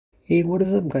Hey, what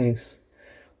is up guys?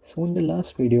 So in the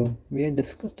last video, we had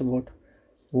discussed about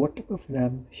what type of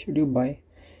RAM should you buy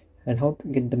and how to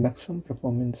get the maximum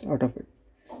performance out of it,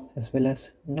 as well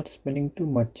as not spending too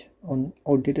much on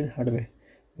outdated hardware,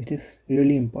 which is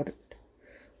really important.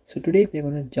 So today we are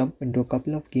going to jump into a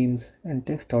couple of games and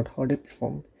test out how they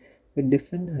perform with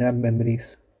different RAM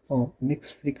memories or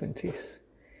mixed frequencies.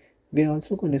 We are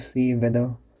also going to see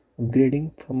whether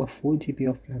upgrading from a 4 GB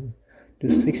of RAM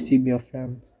to 6 GB of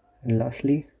RAM and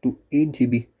lastly to 8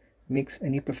 GB makes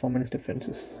any performance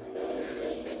differences.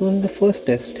 So in the first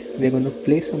test, we are going to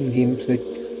play some games with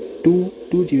two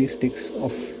 2 GB sticks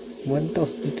of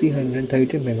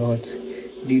 1330 MHz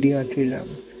DDR3 RAM.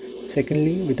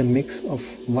 Secondly, with a mix of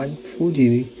one 4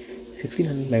 GB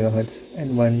 1600 MHz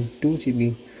and one 2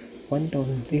 GB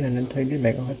 1330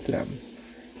 MHz RAM.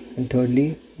 And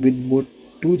thirdly, with both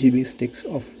 2 GB sticks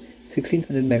of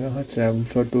 1600 MHz RAM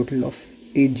for a total of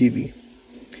 8 GB.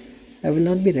 I will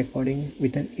not be recording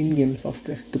with an in-game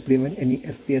software to prevent any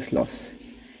FPS loss.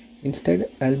 Instead,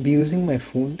 I'll be using my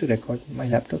phone to record my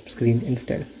laptop screen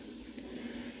instead.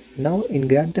 Now in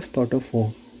Grand Theft Auto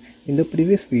 4, in the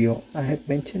previous video I had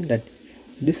mentioned that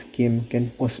this game can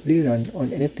possibly run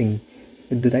on anything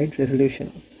with the right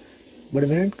resolution. But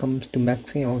when it comes to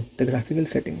maxing out the graphical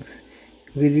settings,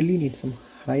 we really need some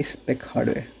high spec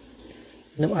hardware.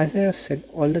 Now as I have set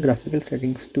all the graphical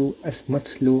settings to as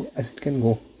much low as it can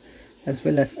go, as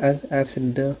well as I have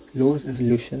set the low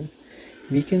resolution,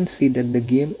 we can see that the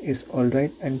game is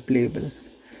alright and playable,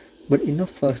 but enough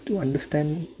for us to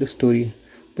understand the story,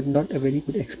 but not a very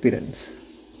good experience.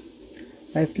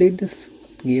 I played this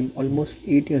game almost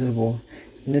 8 years ago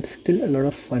and it's still a lot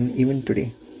of fun even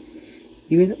today.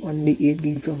 Even on the 8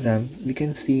 gigs of RAM, we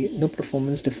can see no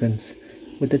performance difference,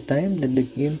 but the time that the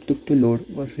game took to load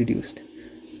was reduced.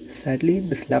 Sadly,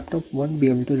 this laptop won't be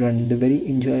able to run the very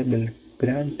enjoyable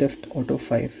Grand Theft Auto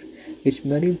 5, which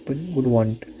many people would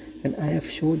want, and I have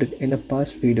showed it in a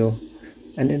past video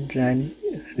and it ran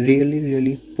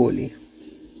really poorly.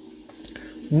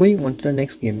 Moving on to the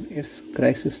next game is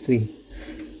Crysis 3.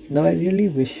 Now I really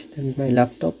wish that my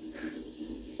laptop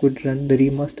could run the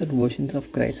remastered versions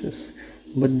of Crysis,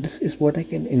 but this is what I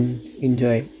can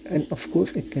enjoy, and of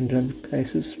course it can run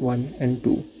Crysis 1 and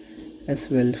 2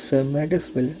 as well, so I might as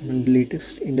well run the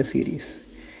latest in the series.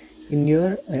 In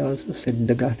here I also set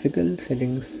the graphical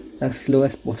settings as low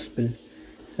as possible,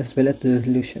 as well as the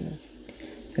resolution,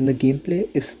 and the gameplay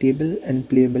is stable and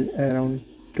playable around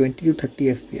 20 to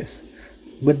 30 FPS,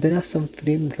 but there are some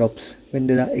frame drops when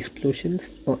there are explosions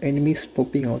or enemies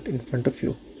popping out in front of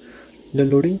you. The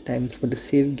loading times for the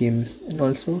save games and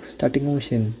also starting a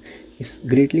mission is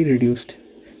greatly reduced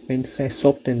when I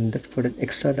swapped in that for that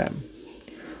extra RAM.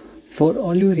 For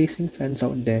all you racing fans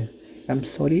out there, I'm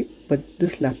sorry, but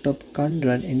this laptop can't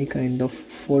run any kind of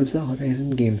Forza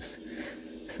Horizon games.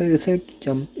 So I decided to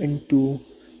jump into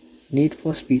Need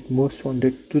for Speed Most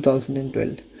Wanted 2012,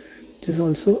 which is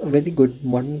also a very good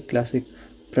modern classic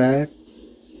prior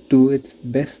to its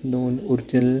best known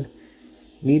original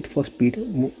Need for Speed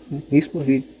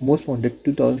Most Wanted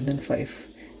 2005,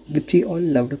 which we all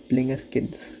loved playing as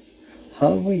kids.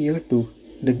 However, here too,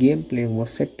 the gameplay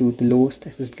was set to the lowest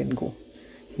as it can go.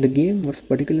 The game was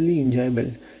particularly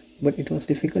enjoyable, but it was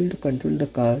difficult to control the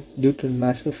car due to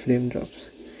massive frame drops.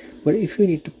 But if you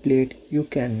need to play it, you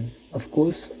can, of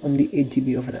course, on the 8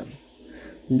 GB of RAM.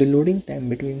 The loading time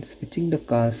between switching the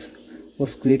cars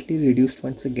was greatly reduced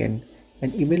once again,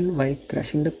 and even while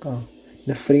crashing the car,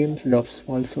 the frame drops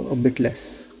were also a bit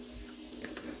less.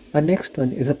 Our next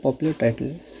one is a popular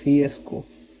title, CSGO.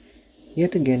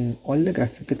 Yet again, all the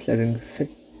graphical settings set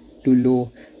to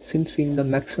low since being the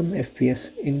maximum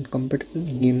FPS in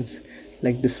competitive games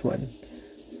like this one.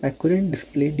 I couldn't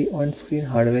display the on-screen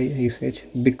hardware usage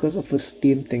because of a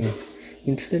Steam thing.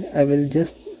 Instead, I will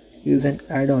just use an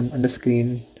add-on on the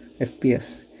screen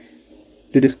FPS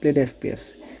to display the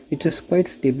FPS, which is quite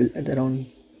stable at around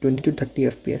 20 to 30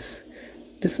 FPS.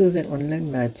 This is an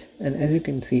online match, and as you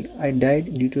can see, I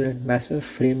died due to that massive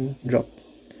frame drop.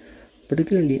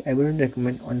 Particularly, I wouldn't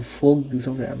recommend on 4 gigs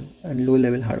of RAM and low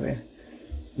level hardware,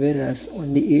 whereas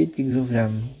on the 8 gigs of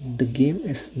RAM, the game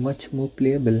is much more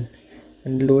playable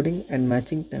and loading and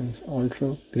matching times are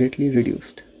also greatly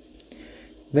reduced.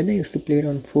 When I used to play it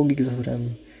on 4 gigs of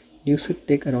RAM, it used to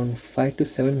take around 5 to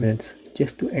 7 minutes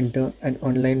just to enter an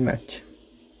online match.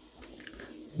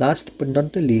 Last but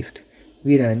not the least,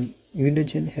 we ran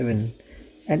Unigen Heaven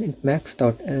and it maxed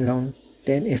out at around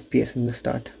 10 FPS in the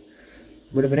start.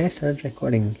 But when I started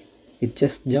recording, it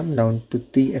just jumped down to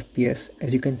 3 FPS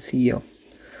as you can see here.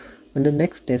 On the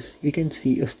next test, we can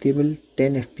see a stable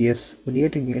 10 FPS, but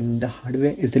yet again the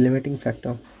hardware is the limiting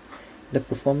factor. the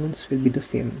performance will be the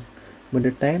same, but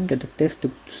the time that the test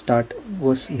took to start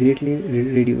was greatly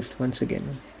reduced once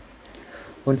again.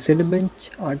 On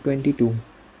Cinebench R22,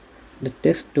 the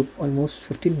test took almost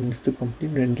 15 minutes to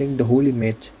complete rendering the whole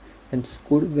image and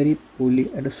scored very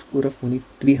poorly at a score of only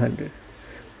 300.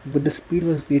 But the speed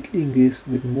was greatly increased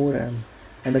with more RAM,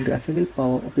 and the graphical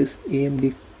power of this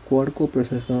AMD quad-core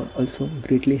processor also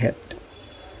greatly helped.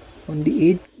 On the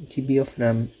 8 GB of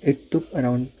RAM, it took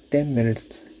around 10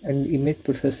 minutes, and the image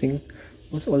processing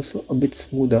was also a bit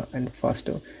smoother and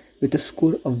faster, with a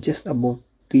score of just above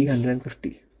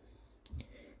 350.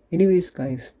 Anyways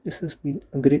guys, this has been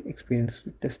a great experience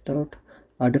to test out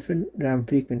our different RAM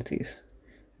frequencies,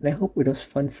 and I hope it was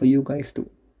fun for you guys too.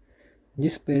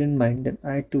 Just bear in mind that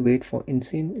I had to wait for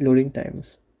insane loading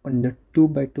times on the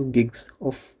 2x2 gigs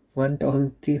of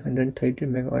 1330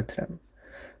 MHz RAM,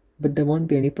 but there won't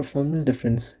be any performance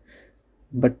difference.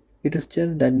 But it is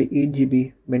just that the 8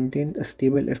 GB maintains a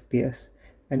stable FPS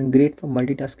and great for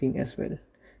multitasking as well.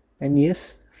 And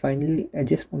yes, finally, I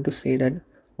just want to say that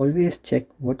always check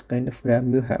what kind of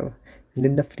RAM you have and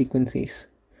then the frequencies.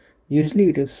 Usually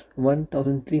it is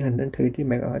 1330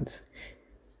 MHz.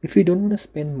 If you don't want to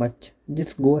spend much,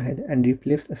 just go ahead and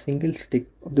replace a single stick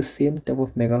of the same type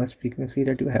of megahertz frequency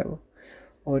that you have.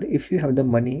 Or if you have the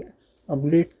money,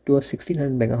 upgrade to a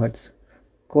 1600 MHz,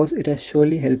 cause it has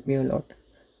surely helped me a lot.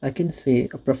 I can say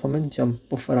a performance jump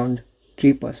of around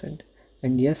 3%,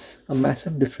 and yes, a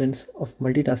massive difference of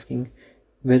multitasking,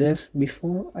 whereas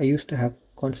before I used to have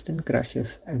constant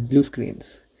crashes and blue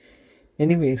screens.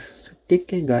 Anyways, so take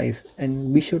care guys,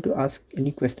 and be sure to ask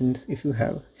any questions if you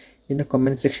have in the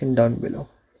comment section down below,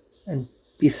 and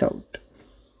peace out.